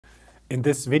In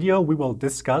this video, we will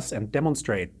discuss and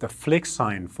demonstrate the flick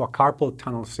sign for carpal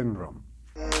tunnel syndrome.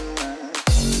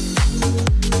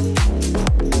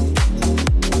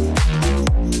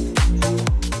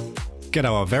 Get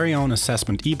our very own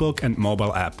assessment ebook and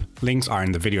mobile app. Links are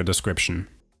in the video description.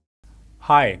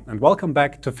 Hi, and welcome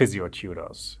back to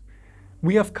Physiotutors.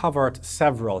 We have covered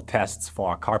several tests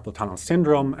for carpal tunnel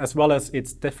syndrome as well as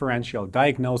its differential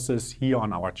diagnosis here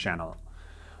on our channel.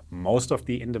 Most of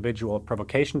the individual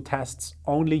provocation tests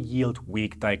only yield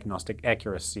weak diagnostic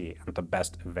accuracy, and the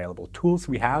best available tools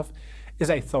we have is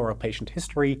a thorough patient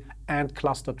history and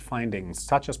clustered findings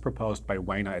such as proposed by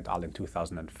Weiner et al. In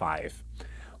 2005.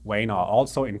 Weiner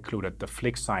also included the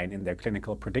flick sign in their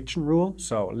clinical prediction rule,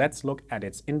 so let's look at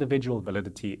its individual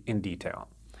validity in detail.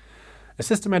 A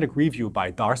systematic review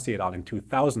by Darcy et al. In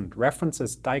 2000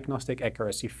 references diagnostic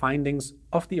accuracy findings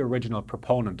of the original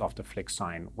proponent of the flick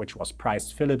sign, which was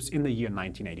Price Phillips in the year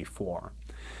 1984.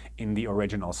 In the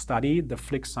original study, the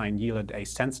flick sign yielded a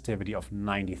sensitivity of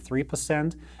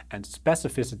 93% and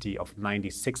specificity of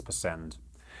 96%.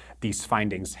 These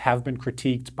findings have been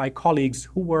critiqued by colleagues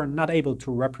who were not able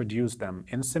to reproduce them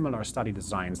in similar study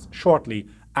designs shortly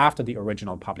after the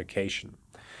original publication.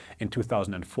 In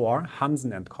 2004,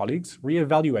 Hansen and colleagues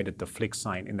re-evaluated the flick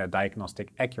sign in their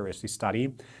diagnostic accuracy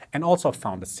study and also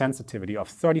found a sensitivity of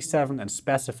 37% and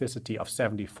specificity of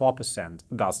 74%,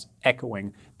 thus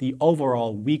echoing the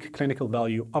overall weak clinical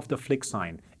value of the flick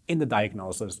sign in the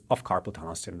diagnosis of carpal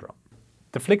tunnel syndrome.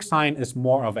 The flick sign is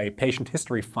more of a patient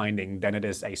history finding than it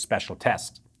is a special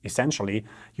test. Essentially,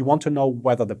 you want to know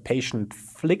whether the patient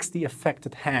flicks the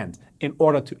affected hand in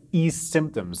order to ease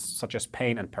symptoms such as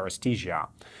pain and paresthesia.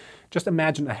 Just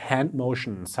imagine a hand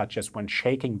motion such as when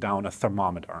shaking down a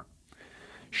thermometer.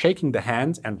 Shaking the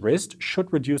hand and wrist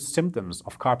should reduce symptoms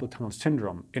of carpal tunnel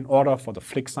syndrome in order for the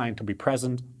flick sign to be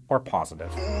present or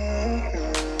positive.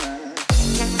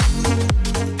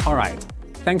 Alright.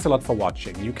 Thanks a lot for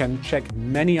watching. You can check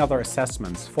many other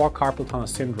assessments for carpal tunnel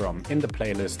syndrome in the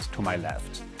playlist to my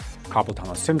left. Carpal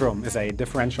tunnel syndrome is a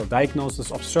differential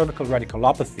diagnosis of cervical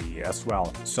radiculopathy as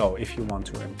well. So if you want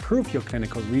to improve your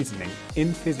clinical reasoning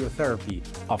in physiotherapy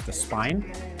of the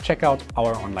spine, check out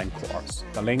our online course.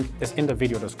 The link is in the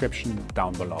video description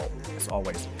down below. As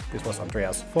always, this was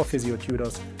Andreas for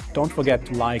Physiotutors. Don't forget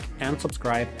to like and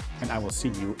subscribe, and I will see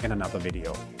you in another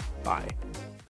video. Bye.